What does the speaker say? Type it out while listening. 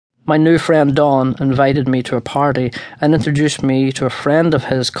My new friend Dawn invited me to a party and introduced me to a friend of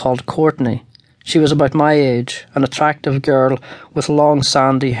his called Courtney. She was about my age, an attractive girl with long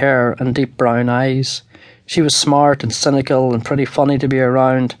sandy hair and deep brown eyes. She was smart and cynical and pretty funny to be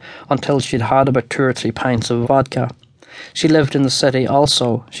around until she'd had about 2 or 3 pints of vodka. She lived in the city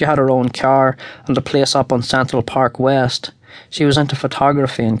also. She had her own car and a place up on Central Park West. She was into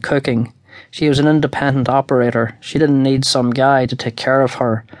photography and cooking. She was an independent operator. She didn't need some guy to take care of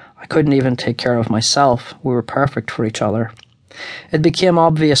her. I couldn't even take care of myself. We were perfect for each other. It became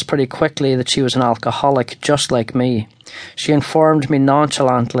obvious pretty quickly that she was an alcoholic just like me. She informed me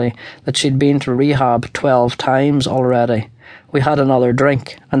nonchalantly that she'd been to rehab 12 times already. We had another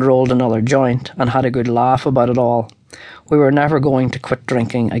drink and rolled another joint and had a good laugh about it all. We were never going to quit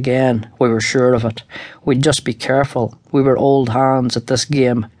drinking again. We were sure of it. We'd just be careful. We were old hands at this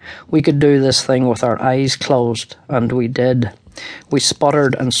game. We could do this thing with our eyes closed, and we did. We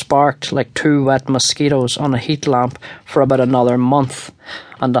sputtered and sparked like 2 wet mosquitoes on a heat lamp for about another month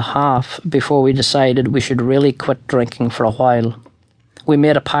and a half before we decided we should really quit drinking for a while. We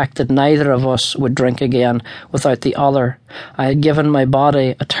made a pact that neither of us would drink again without the other. I had given my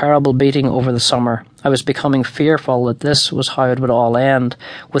body a terrible beating over the summer. I was becoming fearful that this was how it would all end,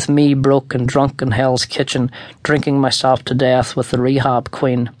 with me broke and drunk in Hell's Kitchen, drinking myself to death with the rehab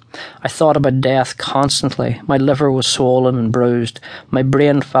queen. I thought about death constantly. My liver was swollen and bruised. My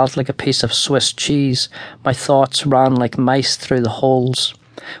brain felt like a piece of Swiss cheese. My thoughts ran like mice through the holes.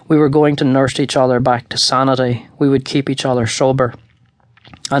 We were going to nurse each other back to sanity. We would keep each other sober.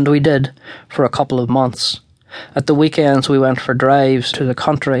 And we did, for a couple of months. At the weekends we went for drives to the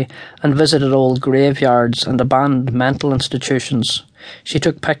country and visited old graveyards and abandoned mental institutions. She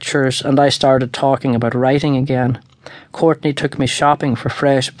took pictures and I started talking about writing again. Courtney took me shopping for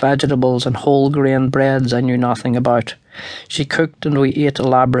fresh vegetables and whole grain breads I knew nothing about. She cooked and we ate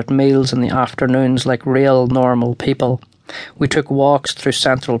elaborate meals in the afternoons like real normal people. We took walks through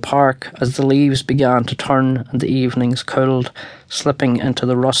Central Park as the leaves began to turn and the evenings cooled, slipping into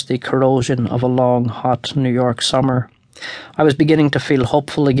the rusty corrosion of a long, hot New York summer. I was beginning to feel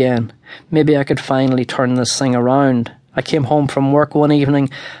hopeful again. Maybe I could finally turn this thing around. I came home from work one evening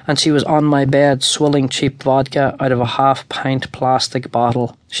and she was on my bed swilling cheap vodka out of a half-pint plastic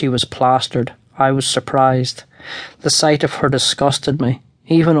bottle. She was plastered. I was surprised. The sight of her disgusted me.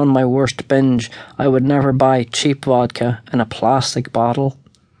 Even on my worst binge, I would never buy cheap vodka in a plastic bottle.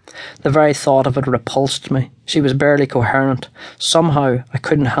 The very thought of it repulsed me. She was barely coherent. Somehow I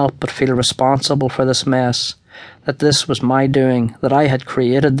couldn't help but feel responsible for this mess. That this was my doing, that I had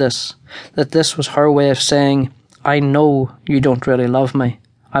created this. That this was her way of saying, I know you don't really love me.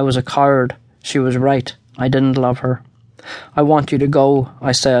 I was a coward. She was right. I didn't love her. I want you to go,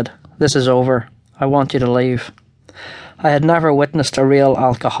 I said. This is over. I want you to leave. I had never witnessed a real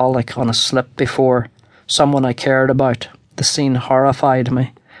alcoholic on a slip before, someone I cared about. The scene horrified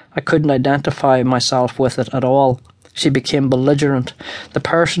me. I couldn't identify myself with it at all. She became belligerent. The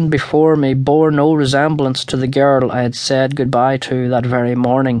person before me bore no resemblance to the girl I had said goodbye to that very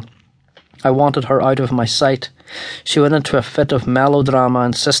morning. I wanted her out of my sight. She went into a fit of melodrama,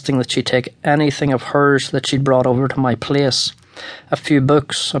 insisting that she take anything of hers that she'd brought over to my place. A few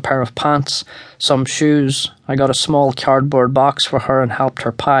books, a pair of pants, some shoes. I got a small cardboard box for her and helped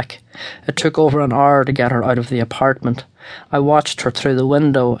her pack. It took over an hour to get her out of the apartment. I watched her through the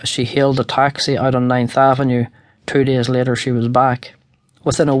window as she hailed a taxi out on 9th Avenue. 2 days later she was back.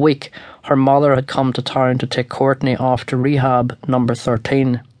 Within a week, her mother had come to town to take Courtney off to rehab number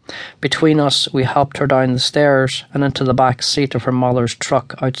 13. Between us, we helped her down the stairs and into the back seat of her mother's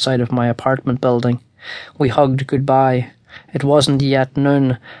truck outside of my apartment building. We hugged goodbye. It wasn't yet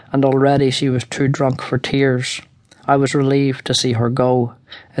noon, and already she was too drunk for tears. I was relieved to see her go.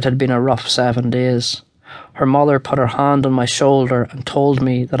 It had been a rough 7 days. Her mother put her hand on my shoulder and told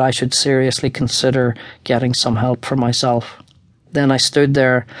me that I should seriously consider getting some help for myself. Then I stood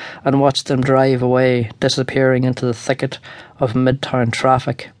there and watched them drive away, disappearing into the thicket of midtown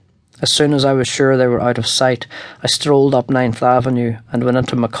traffic. As soon as I was sure they were out of sight, I strolled up 9th Avenue and went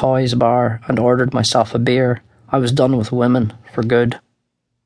into McCoy's bar and ordered myself a beer. I was done with women for good.